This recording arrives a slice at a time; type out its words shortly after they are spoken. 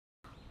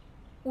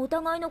お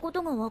互いのこ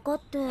とが分か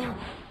って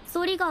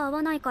反りが合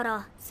わないか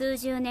ら数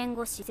十年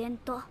後自然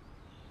と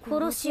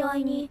殺し合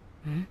いに。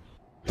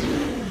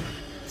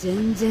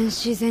全然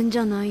自然じ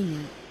ゃないね。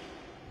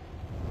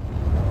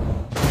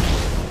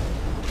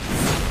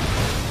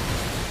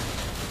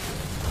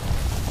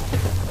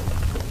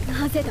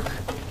なぜだ、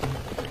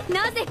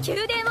なぜ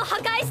宮殿を破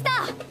壊した。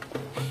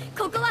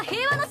ここは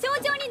平和の象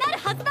徴になる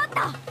はずだっ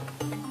た。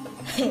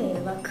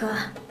平和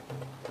か。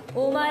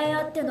お前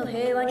あっての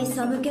平和に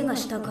寒気が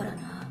したから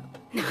な。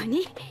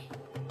何？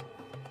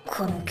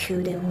この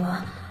宮殿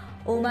は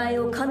お前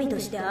を神と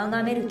して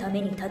崇めるた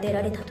めに建て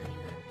られたという。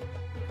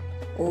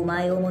お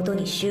前をもと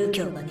に宗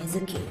教が根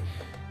付き、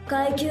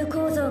階級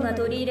構造が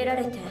取り入れら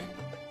れて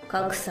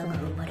格差が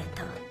生まれ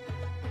た。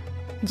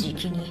じ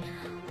きに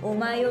お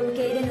前を受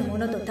け入れぬ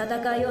者と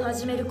戦いを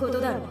始めること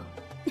だろう。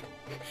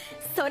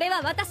それ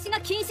は私が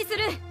禁止す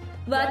る。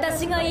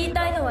私が言い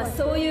たいのは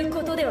そういう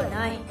ことでは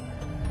ない。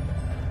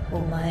お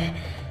前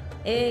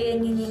永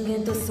遠に人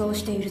間とそう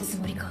しているつ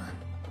もりか。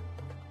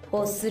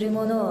欲する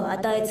ものを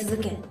与え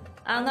続け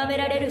崇め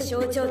られる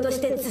象徴と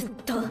してずっ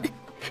と。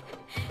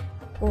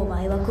お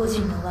前は個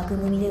人の枠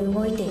組みで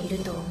動いている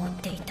と思っ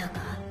ていたが、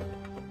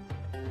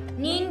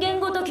人間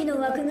ごときの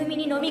枠組み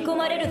に飲み込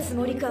まれるつ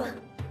もりか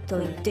と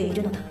言ってい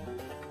るのだ。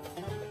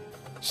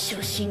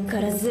初心か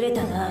らずれ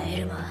たなエ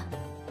ルマ。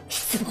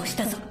失望し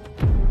たぞ。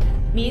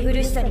見苦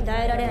しさに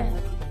耐えられん。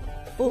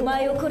お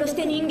前を殺し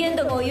て人間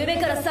どもを夢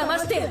から覚ま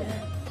してやる。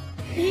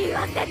言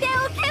わせておけ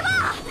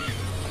ば、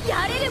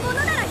やれるもの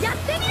ならやっ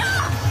てみろ。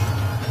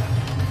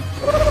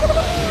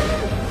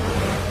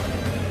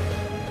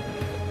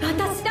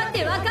私だっ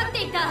て分かっ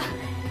ていた。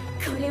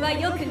これは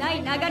良くな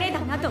い流れだ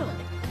なと。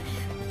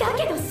だ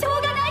けどしょ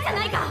うがないじゃ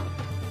ないか。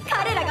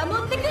彼らが持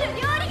ってくる料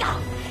理が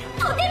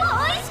とても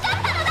美味しかった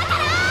のだか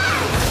ら。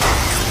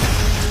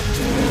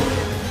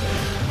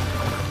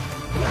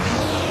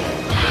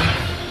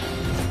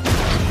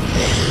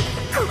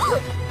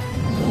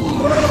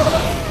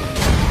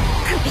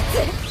こい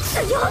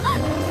つ強っ。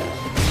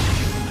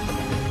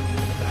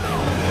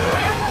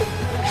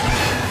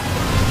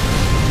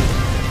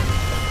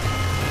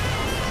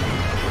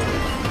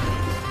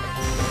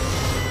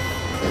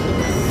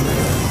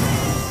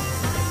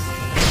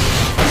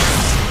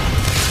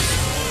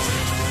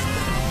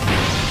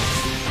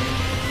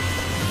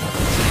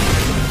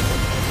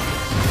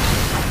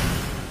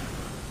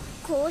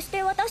こうし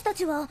て私た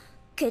ちは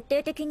決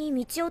定的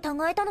に道を違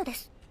えたので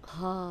す。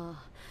は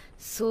あ、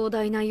壮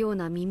大なよう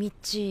なみみっ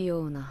ちい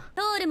ような。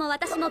トールも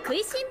私も食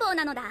いしん坊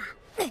なのだ。や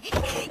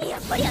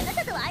っぱりあな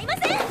たとは合いませ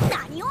ん。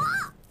何を？何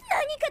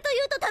かと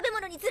いうと食べ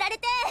物に釣られ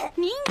て。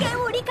人間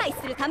を理解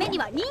するために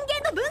は人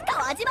間の文化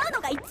を味わう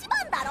のが一番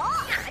だろ。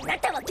あな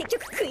たは結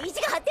局食い意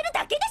地が張ってる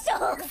だけでし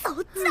ょ。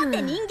そっちだっ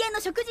て人間の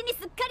食事に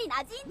すっかり馴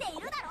染んで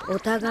いるだろ。お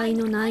互い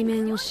の内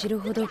面を知る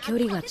ほど距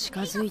離が近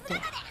づいて、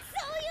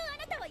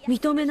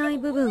認めない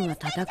部分は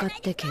戦っ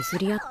て削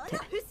り合って。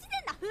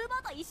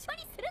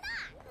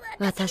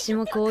私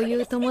もこうい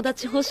う友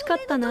達欲しかっ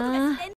たな。